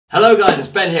Hello guys, it's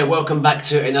Ben here. Welcome back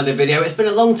to another video. It's been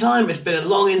a long time. It's been a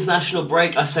long international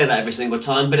break. I say that every single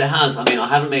time, but it has. I mean, I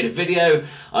haven't made a video.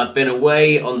 I've been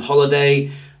away on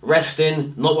holiday,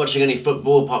 resting, not watching any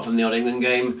football apart from the odd England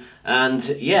game, and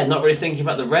yeah, not really thinking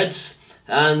about the Reds.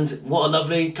 And what a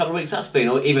lovely couple of weeks that's been.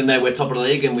 Even though we're top of the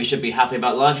league and we should be happy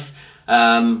about life,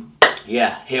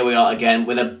 yeah, here we are again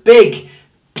with a big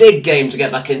game to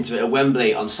get back into it at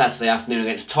Wembley on Saturday afternoon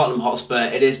against Tottenham Hotspur.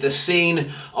 It is the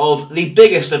scene of the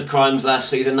biggest of crimes last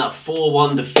season, that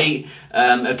 4-1 defeat.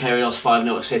 Okay, we lost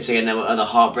 5-0 at City and there were other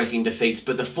heartbreaking defeats,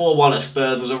 but the 4-1 at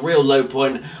Spurs was a real low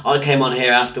point. I came on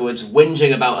here afterwards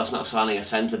whinging about us not signing a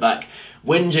centre-back,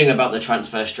 whinging about the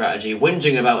transfer strategy,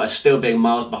 whinging about us still being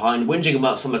miles behind, whinging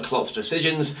about some of Klopp's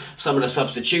decisions, some of the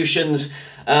substitutions,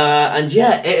 and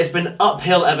yeah, it has been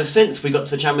uphill ever since we got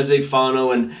to the Champions League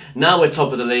final, and now we're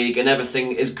top of the league and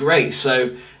everything is great.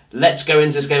 So let's go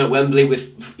into this game at Wembley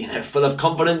with, full of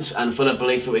confidence and full of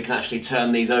belief that we can actually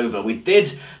turn these over. We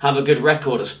did have a good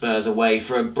record at Spurs away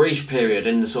for a brief period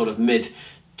in the sort of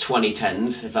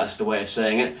mid-2010s, if that's the way of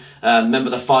saying it.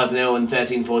 Remember the 5-0 in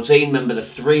 13-14, remember the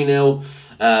 3-0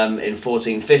 in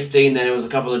 14-15, then there was a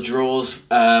couple of draws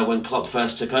when Klopp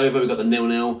first took over. We got the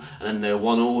 0-0 and then the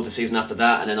 1-1 the season after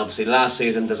that, and then obviously last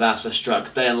season disaster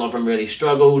struck. Dejan Lovren really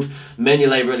struggled,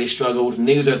 Mignolet really struggled.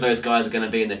 Neither of those guys are going to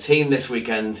be in the team this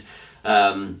weekend.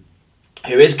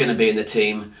 Who is going to be in the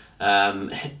team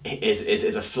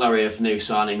is a flurry of new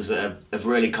signings that have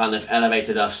really kind of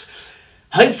elevated us,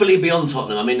 hopefully beyond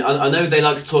Tottenham. I mean, I know they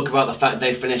like to talk about the fact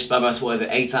they finished above us, what is it,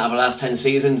 8 out of the last 10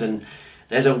 seasons, and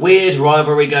there's a weird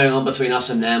rivalry going on between us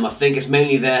and them. I think it's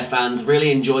mainly their fans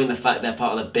really enjoying the fact they're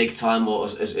part of the big time, or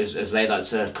as they like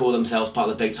to call themselves, part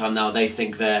of the big time now. They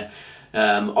think they're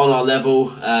on our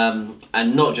level,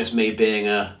 and not just me being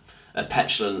a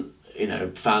petulant,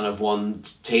 fan of one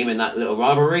team in that little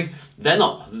rivalry. They're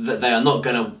not. They are not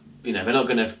going to, they're not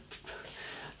going to.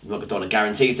 I'm not going to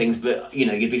guarantee things, but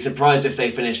you'd be surprised if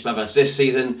they finished above us this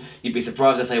season. You'd be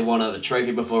surprised if they won another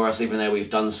trophy before us, even though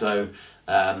we've done so,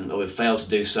 or we've failed to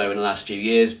do so in the last few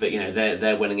years. But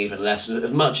they're winning even less.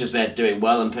 As much as they're doing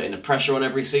well and putting the pressure on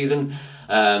every season,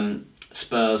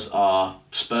 Spurs are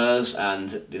Spurs, and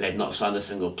they've not signed a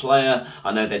single player.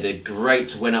 I know they did great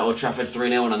to win at Old Trafford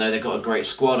 3-0, and I know they've got a great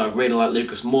squad. I really like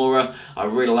Lucas Moura. I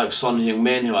really like Son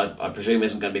Heung-min, who I presume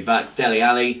isn't going to be back. Dele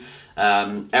Alli.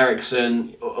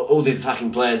 Ericsson, all these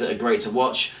attacking players that are great to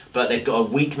watch, but they've got a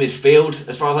weak midfield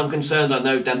as far as I'm concerned. I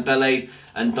know Dembele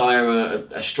and Dyer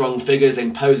are strong figures,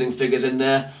 imposing figures in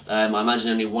there. I imagine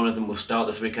only one of them will start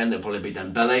this weekend. It'll probably be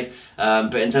Dembele.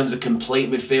 But in terms of complete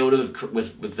midfield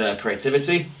with their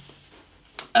creativity,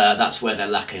 that's where they're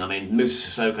lacking. I mean,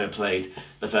 Moussa Sissoko played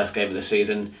the first game of the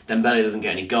season. Dembele doesn't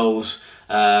get any goals.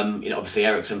 Obviously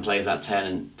Ericsson plays that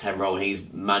 10 role and he's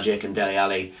magic, and Dele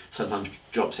Alli sometimes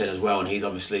drops in as well and he's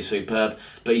obviously superb.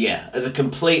 But yeah, as a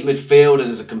complete midfield and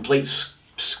as a complete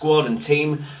squad and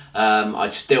team,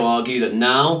 I'd still argue that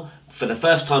now, for the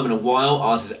first time in a while,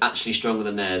 ours is actually stronger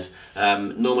than theirs.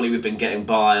 Normally we've been getting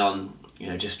by on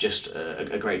just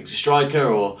a great striker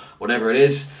or whatever it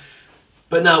is.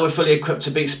 But now we're fully equipped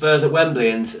to beat Spurs at Wembley,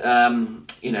 and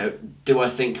do I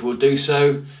think we'll do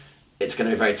so? It's going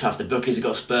to be very tough. The bookies have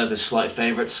got Spurs as slight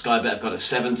favourites. Sky Bet have got it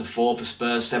 7-4 for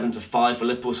Spurs, 7-5 for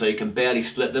Liverpool, so you can barely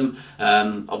split them.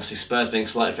 Obviously Spurs being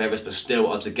slight favourites, but still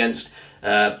odds against,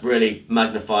 really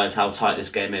magnifies how tight this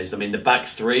game is. I mean, the back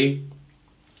three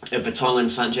of Vertonghen,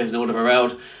 Sanchez and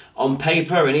Alderweireld, on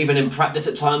paper and even in practice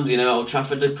at times, Old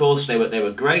Trafford of course, they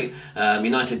were great.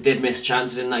 United did miss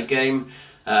chances in that game.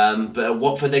 But at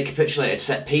Watford they capitulated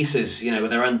set pieces, with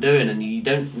their undoing, and you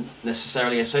don't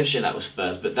necessarily associate that with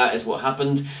Spurs, but that is what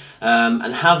happened.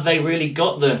 And have they really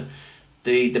got the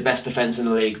best defence in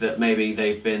the league that maybe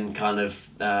they've been kind of,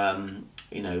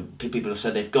 people have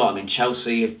said they've got? I mean,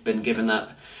 Chelsea have been given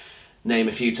that name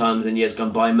a few times in years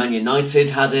gone by. Man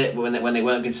United had it when they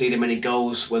weren't conceding many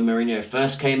goals when Mourinho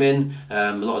first came in.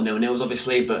 A lot of 0-0s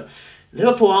obviously, but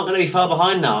Liverpool aren't going to be far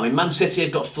behind now. I mean, Man City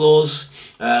have got flaws.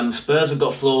 Spurs have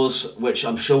got flaws, which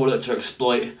I'm sure we'll look to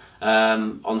exploit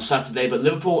on Saturday, but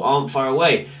Liverpool aren't far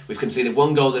away. We've conceded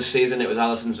 1 goal this season. It was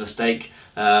Alisson's mistake.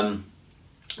 Not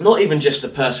even just the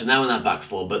personnel in that back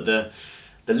four, but the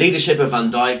leadership of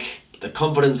Van Dijk, the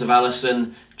confidence of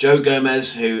Alisson, Joe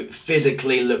Gomez, who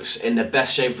physically looks in the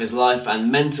best shape of his life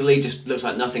and mentally just looks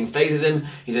like nothing phases him.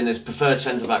 He's in his preferred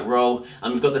centre-back role.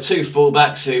 And we've got the 2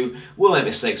 full-backs who will make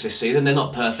mistakes this season. They're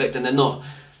not perfect, and they're not,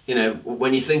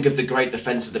 when you think of the great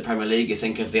defence of the Premier League, you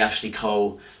think of the Ashley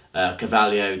Cole,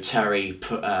 Carvalho, Terry,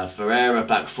 Ferreira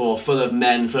back four, full of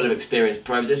men, full of experienced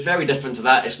pros. It's very different to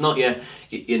that. It's not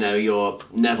your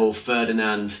Neville,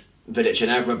 Ferdinand, Vidic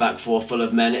and Evra back four full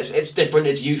of men. It's different,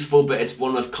 it's youthful, but it's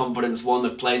one of confidence, one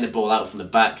of playing the ball out from the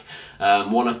back,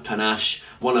 one of panache,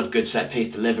 one of good set-piece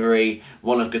delivery,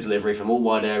 one of good delivery from all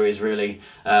wide areas really,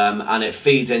 and it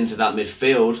feeds into that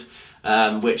midfield,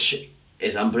 which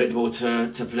is unpredictable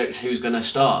to predict who's going to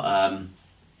start.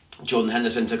 Jordan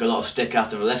Henderson took a lot of stick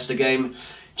after the Leicester game.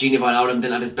 Gini Wijnaldum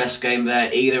didn't have his best game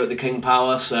there either at the King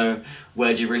Power, so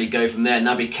where do you really go from there?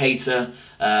 Naby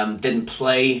Keita didn't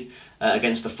play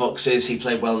against the Foxes. He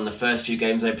played well in the first few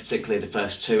games, though, particularly the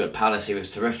first two at Palace. He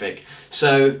was terrific.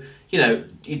 So, you know,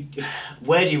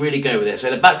 where do you really go with it? So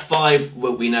the back five,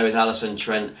 what we know is Alisson,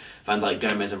 Trent, Van Dijk,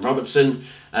 Gomez and Robertson.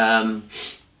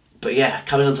 But yeah,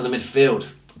 coming onto the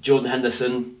midfield, Jordan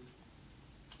Henderson,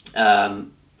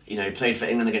 you know, he played for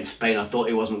England against Spain. I thought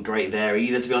he wasn't great there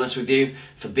either, to be honest with you.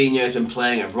 Fabinho has been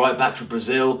playing at right back for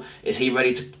Brazil. Is he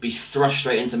ready to be thrust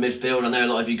straight into midfield? I know a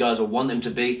lot of you guys will want him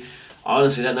to be. I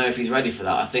honestly don't know if he's ready for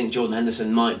that. I think Jordan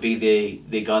Henderson might be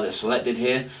the guy that's selected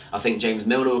here. I think James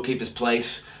Milner will keep his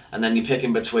place. And then you pick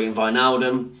him between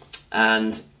Wijnaldum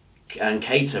and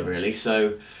Keita, really.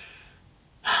 So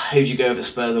who do you go if it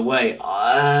Spurs away?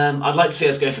 I'd like to see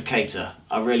us go for Keita.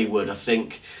 I really would. I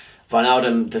think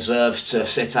Wijnaldum deserves to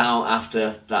sit out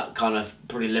after that kind of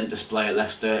pretty limp display at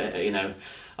Leicester. You know,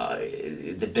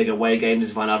 the big away games,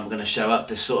 is Wijnaldum going to show up?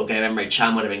 This sort of game Emre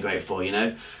Can would have been great for, you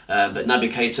know. But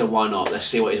Naby Keita, why not? Let's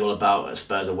see what he's all about at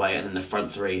Spurs away, and then the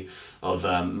front three of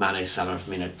Mane, Salah and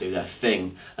Firmino do their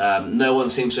thing. No one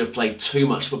seems to have played too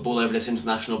much football over this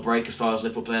international break as far as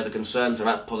Liverpool players are concerned, so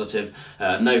that's positive.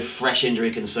 No fresh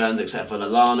injury concerns except for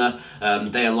Lallana.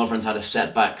 Dejan Lovren's had a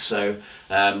setback, so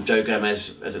Joe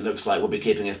Gomez, as it looks like, will be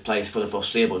keeping his place for the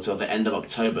foreseeable till the end of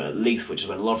October at least, which is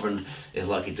when Lovren is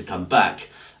likely to come back.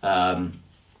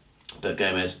 But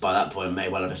Gomez, by that point, may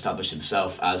well have established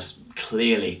himself as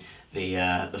clearly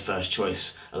the first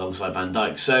choice alongside Van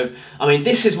Dijk. So, I mean,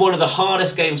 this is one of the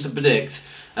hardest games to predict.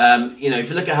 You know, if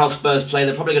you look at how Spurs play,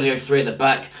 they're probably going to go three at the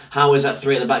back. How is that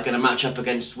three at the back going to match up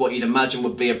against what you'd imagine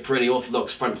would be a pretty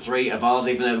orthodox front three of ours,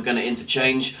 even though we're going to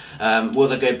interchange? Will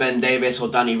they go Ben Davies or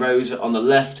Danny Rose on the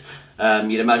left?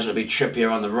 You'd imagine it'll be Trippier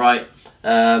on the right.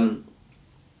 And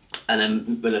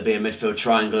then will it be a midfield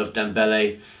triangle of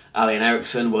Dembele, Ali and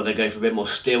Eriksen? Will they go for a bit more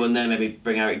steel in there? Maybe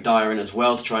bring Eric Dyer in as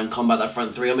well to try and combat that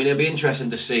front three? I mean, it'll be interesting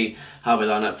to see how they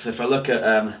line up. If I look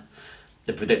at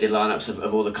the predicted lineups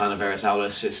of all the kind of various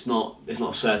outlets, it's not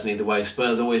certain either way.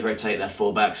 Spurs always rotate their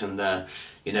fullbacks, and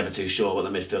you're never too sure what the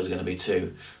midfield's going to be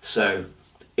too. So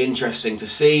interesting to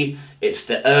see. It's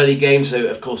the early game, so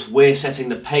of course we're setting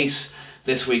the pace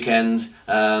this weekend.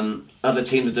 Other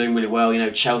teams are doing really well. You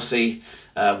know, Chelsea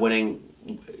winning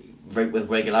with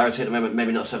regularity at the moment,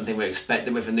 maybe not something we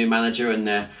expected with a new manager and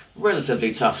their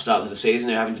relatively tough start to the season.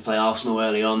 They're having to play Arsenal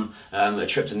early on, a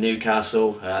trip to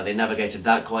Newcastle, they navigated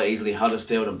that quite easily,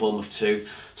 Huddersfield and Bournemouth too,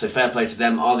 so fair play to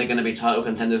them. Are they going to be title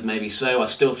contenders? Maybe so. I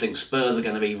still think Spurs are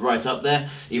going to be right up there,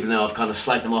 even though I've kind of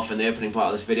slagged them off in the opening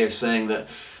part of this video saying that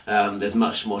there's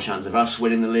much more chance of us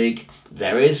winning the league.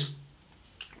 There is,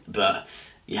 but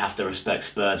you have to respect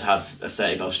Spurs have a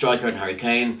 30-goal striker in Harry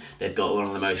Kane. They've got one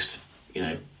of the most, you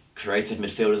know, creative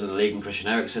midfielders in the league in Christian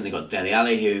Eriksen. They've got Dele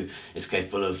Alli, who is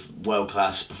capable of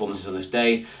world-class performances on this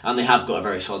day, and they have got a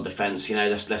very solid defence. You know,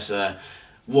 let's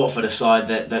Watford aside,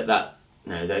 that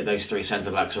you know, those three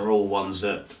centre-backs are all ones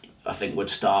that I think would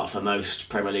start for most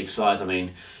Premier League sides. I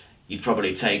mean, you'd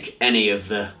probably take any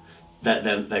of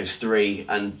those three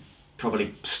and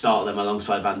probably start them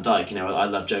alongside Van Dijk. You know, I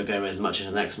love Joe Gomez as much as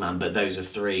the next man, but those are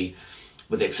three,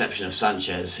 with the exception of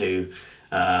Sanchez, who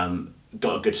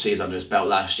got a good season under his belt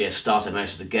last year, started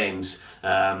most of the games.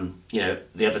 You know,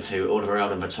 the other two,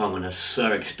 Alderweireld and Vertonghen, are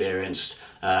so experienced.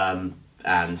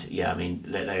 And yeah, I mean,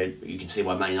 you can see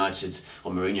why Man United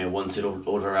or Mourinho wanted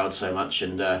Alderweireld so much,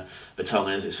 and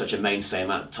Vertonghen is such a mainstay in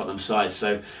that Tottenham side.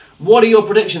 So, what are your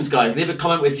predictions, guys? Leave a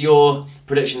comment with your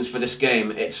predictions for this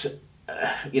game. It's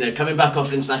you know, coming back off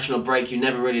an international break, you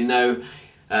never really know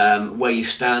where you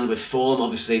stand with form.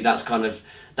 Obviously, that's kind of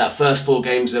that first four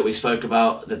games that we spoke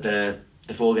about, that the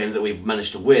four games that we've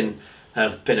managed to win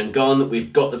have been and gone.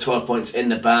 We've got the 12 points in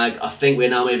the bag. I think we're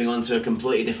now moving on to a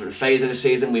completely different phase of the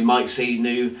season. We might see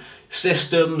new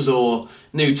systems or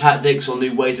new tactics or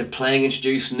new ways of playing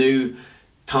introduced, new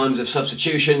times of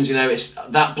substitutions. You know, it's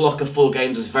that block of four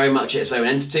games is very much its own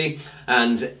entity,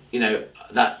 and you know,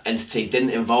 that entity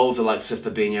didn't involve the likes of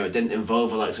Fabinho. It didn't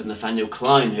involve the likes of Nathaniel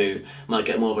Klein, who might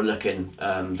get more of a look in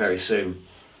very soon.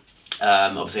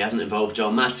 Obviously hasn't involved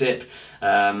Joel Matip,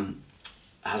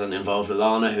 hasn't involved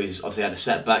Lallana, who's obviously had a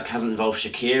setback, hasn't involved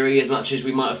Shaqiri as much as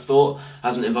we might have thought,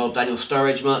 hasn't involved Daniel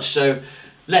Sturridge much. So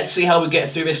let's see how we get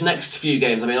through this next few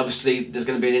games. I mean, obviously, there's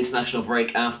going to be an international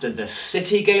break after the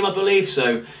City game, I believe.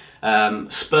 So,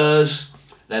 Spurs,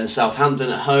 then Southampton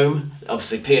at home.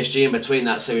 Obviously, PSG in between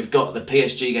that. So, we've got the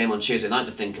PSG game on Tuesday night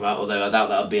to think about, although I doubt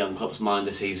that'll be on Klopp's mind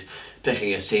as he's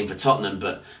picking his team for Tottenham.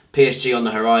 But PSG on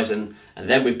the horizon. And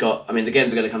then we've got, I mean, the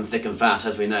games are going to come thick and fast,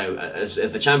 as we know. As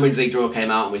the Champions League draw came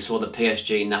out and we saw the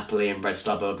PSG, Napoli and Red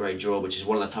Star Belgrade draw, which is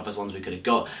one of the toughest ones we could have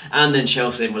got. And then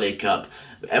Chelsea in the League Cup.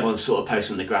 Everyone's sort of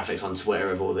posting the graphics on Twitter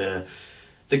of all the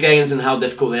games and how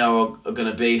difficult they are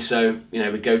going to be. So, you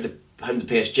know, we go to home to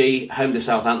PSG, home to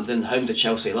Southampton, home to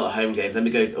Chelsea, a lot of home games. Then we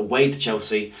go away to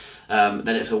Chelsea, then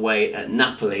it's away at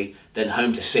Napoli, then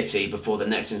home to City before the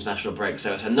next international break.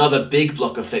 So it's another big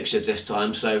block of fixtures this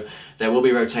time. So there will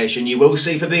be rotation. You will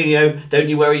see Fabinho. Don't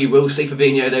you worry, you will see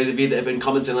Fabinho. Those of you that have been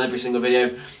commenting on every single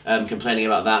video complaining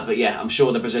about that. But yeah, I'm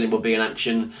sure the Brazilian will be in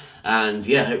action. And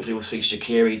yeah, hopefully we'll see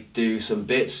Shaqiri do some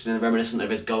bits, reminiscent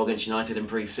of his goal against United in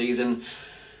pre-season.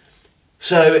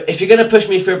 So if you're going to push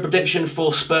me for a prediction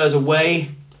for Spurs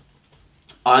away,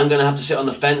 I'm going to have to sit on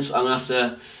the fence. I'm going to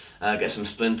have to get some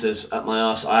splinters up my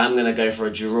arse. I am going to go for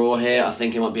a draw here. I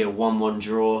think it might be a 1-1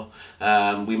 draw.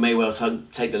 We may well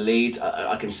take the lead.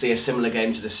 I can see a similar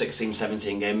game to the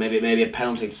 16-17 game. Maybe a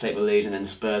penalty to take the lead and then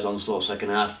Spurs onslaught second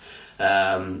half.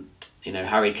 You know,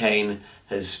 Harry Kane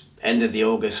has ended the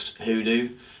August hoodoo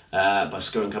by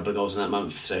scoring a couple of goals in that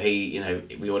month. So he, you know,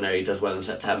 we all know he does well in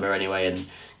September anyway and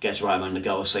gets right among the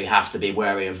goals. So you have to be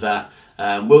wary of that.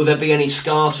 Will there be any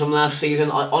scars from last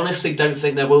season? I honestly don't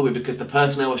think there will be because the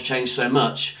personnel has changed so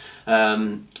much.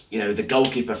 You know, the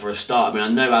goalkeeper for a start. I mean, I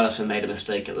know Alisson made a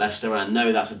mistake at Leicester, and I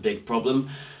know that's a big problem.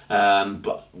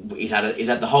 But he's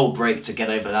had the whole break to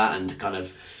get over that and kind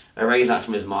of erase that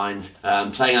from his mind.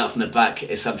 Playing out from the back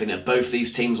is something that both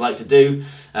these teams like to do,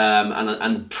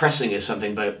 and pressing is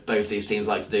something both these teams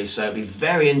like to do. So it'll be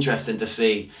very interesting to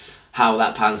see how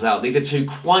that pans out. These are two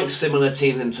quite similar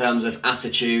teams in terms of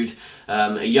attitude.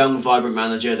 A young, vibrant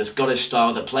manager that's got his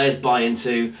style that players buy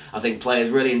into. I think players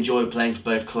really enjoy playing for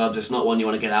both clubs. It's not one you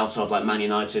want to get out of like Man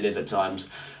United is at times,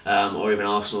 or even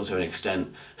Arsenal to an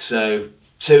extent. So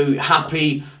two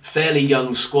happy, fairly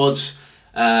young squads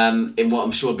in what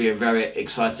I'm sure will be a very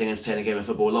exciting, entertaining game of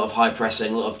football. A lot of high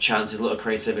pressing, a lot of chances, a lot of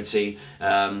creativity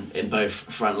in both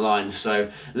front lines. So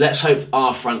let's hope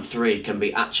our front three can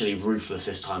be actually ruthless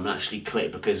this time and actually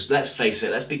click, because let's face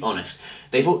it, let's be honest,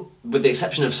 they've all, with the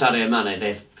exception of Sadio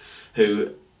Mane,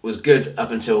 who was good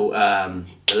up until the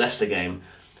Leicester game,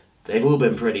 they've all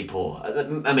been pretty poor.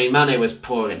 I mean, Mane was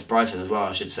poor against Brighton as well,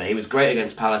 I should say. He was great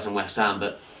against Palace and West Ham,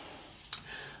 but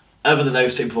other than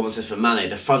those two performances from Mane,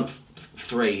 the front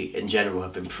three in general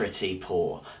have been pretty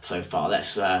poor so far.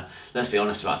 Let's be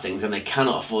honest about things, and they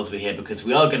cannot afford to be here because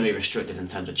we are going to be restricted in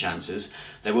terms of chances.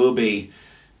 There will be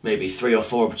maybe 3 or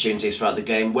 4 opportunities throughout the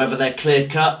game. Whether they're clear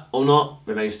cut or not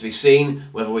remains to be seen.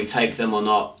 Whether we take them or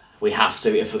not, we have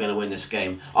to if we're going to win this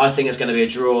game. I think it's going to be a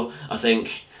draw. I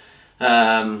think you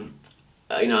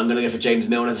know, I'm going to go for James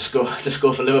Milner to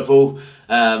score for Liverpool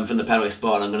from the penalty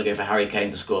spot, and I'm going to go for Harry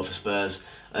Kane to score for Spurs.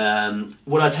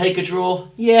 Would I take a draw?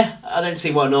 Yeah, I don't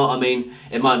see why not. I mean,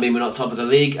 it might mean we're not top of the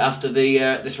league after the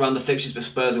this round of fixtures, but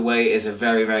Spurs away is a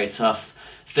very, very tough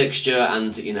fixture,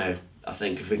 and you know, I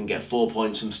think if we can get 4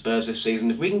 points from Spurs this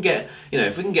season, if we can get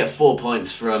 4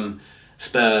 points from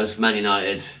Spurs, Man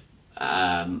United,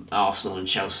 Arsenal and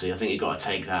Chelsea, I think you've got to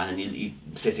take that. And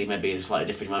City maybe is slightly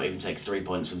different. You might even take 3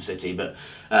 points from City, but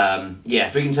yeah,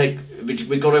 if we can take,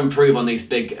 we've got to improve on these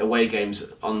big away games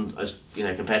as you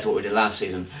know, compared to what we did last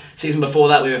season. Season before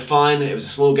that, we were fine. It was the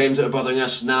small games that were bothering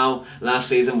us. Now, last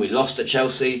season, we lost at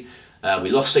Chelsea, we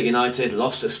lost at United,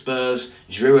 lost at Spurs,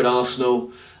 drew at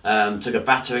Arsenal, took a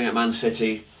battering at Man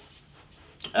City.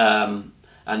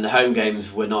 And the home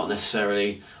games were not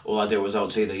necessarily all ideal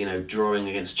results either. You know, drawing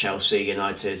against Chelsea,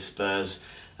 United, Spurs,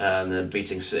 and then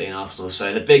beating City and Arsenal.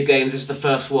 So the big games, this is the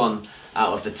first one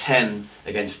out of the 10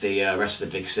 against the rest of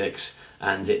the big 6,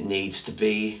 and it needs to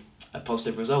be a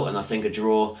positive result. And I think a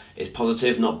draw is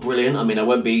positive, not brilliant. I mean, I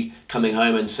won't be coming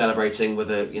home and celebrating with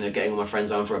getting all my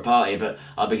friends home for a party, but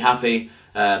I'll be happy.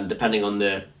 Depending on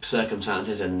the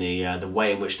circumstances and the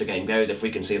way in which the game goes. If we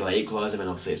can see the late equaliser, then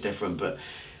obviously it's different. But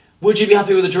would you be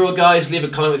happy with a draw, guys? Leave a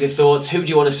comment with your thoughts. Who do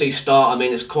you want to see start? I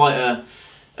mean, it's quite an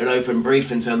open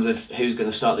brief in terms of who's going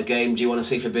to start the game. Do you want to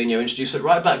see Fabinho introduced at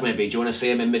right back maybe? Do you want to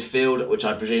see him in midfield, which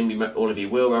I presume all of you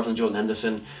will, rather than Jordan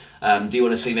Henderson? Do you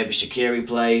want to see maybe Shaqiri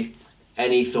play?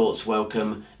 Any thoughts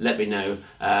welcome, let me know,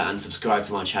 and subscribe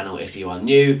to my channel if you are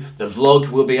new. The vlog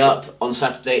will be up on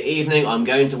Saturday evening. I'm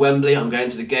going to Wembley, I'm going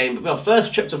to the game. Well,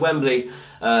 first trip to Wembley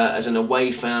as an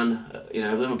away fan,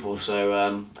 of Liverpool, so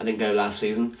I didn't go last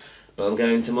season. but I'm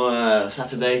going tomorrow,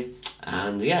 Saturday,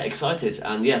 and yeah, excited.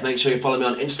 And yeah, make sure you follow me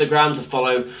on Instagram to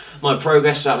follow my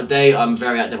progress throughout the day. I'm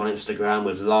very active on Instagram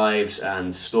with lives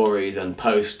and stories and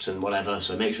posts and whatever,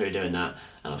 so make sure you're doing that,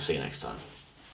 and I'll see you next time.